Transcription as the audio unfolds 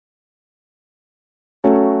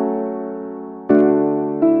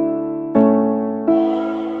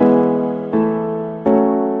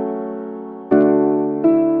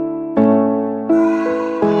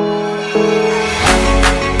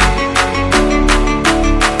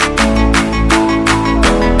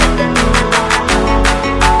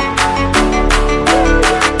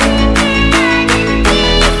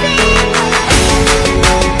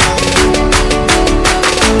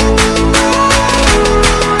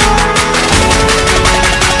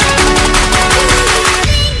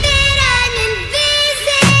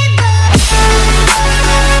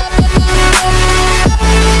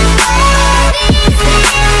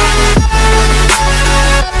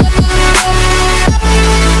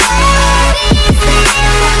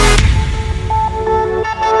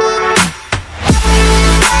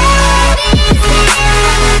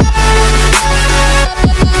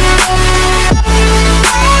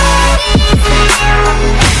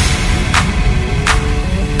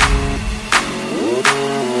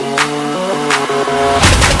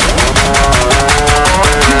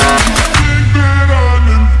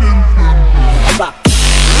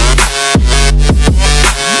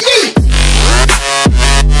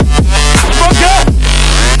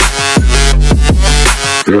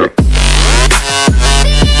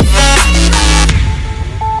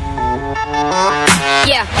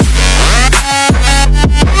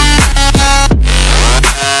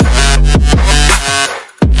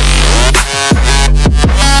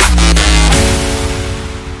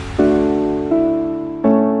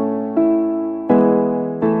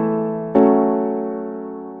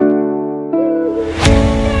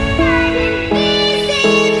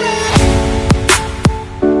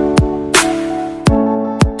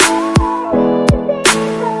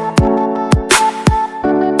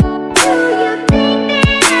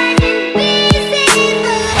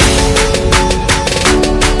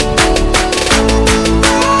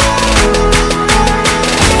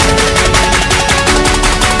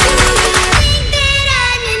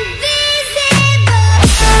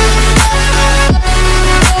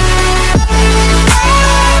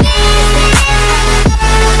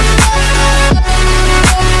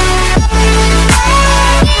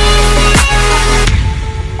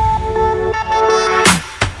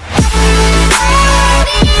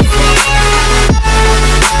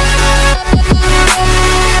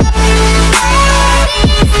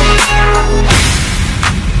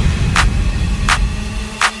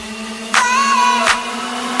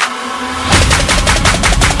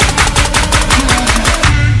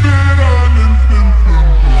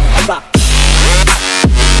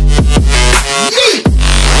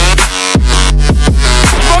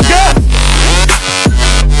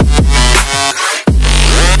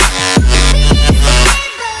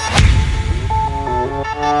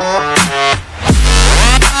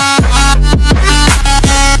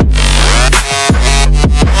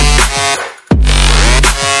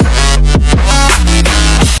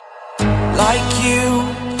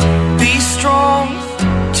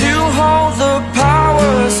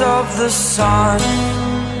of the sun.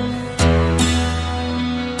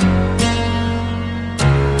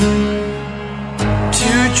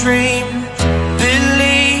 To dream,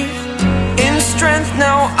 believe in strength,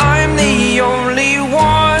 now I'm the only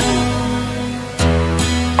one.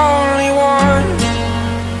 Only one.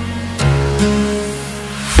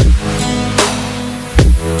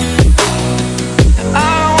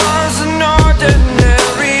 I was an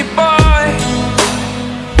ordinary boy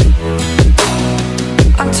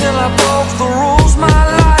until I broke the rules, my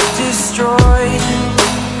life destroyed.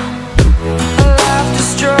 A life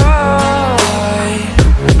destroyed.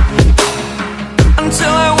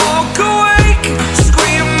 Until I woke awake,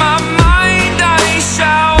 scream my mind, I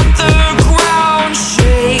shout, the ground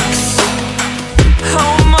shakes.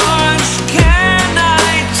 How much can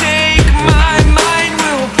I take? My mind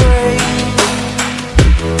will break.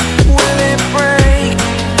 Will it break?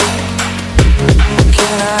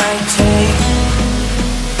 Can I take?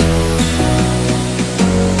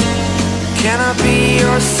 Can I be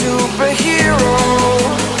your superhero?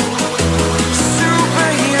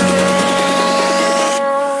 Superhero.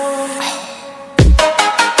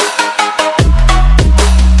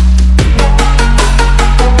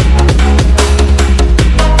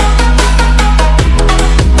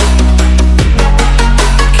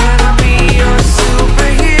 Can I be your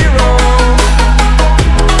superhero?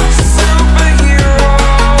 Superhero.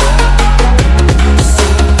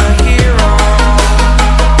 Superhero.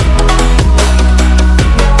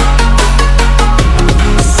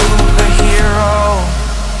 Superhero.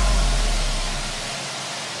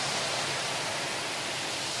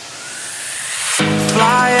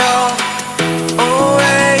 Fly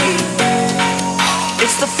away.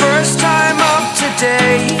 It's the first time of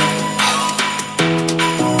today.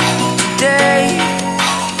 Today.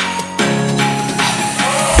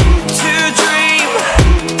 To dream,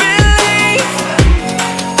 believe.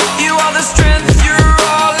 You are the strength, you're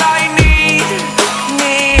all I need.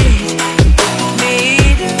 Need.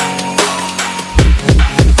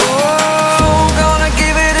 Oh, gonna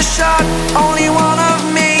give it a shot. Only one of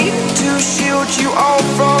me to shield you all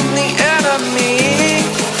from the enemy.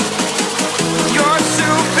 You're a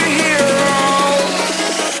superhero.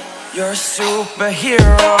 You're a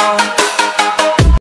superhero.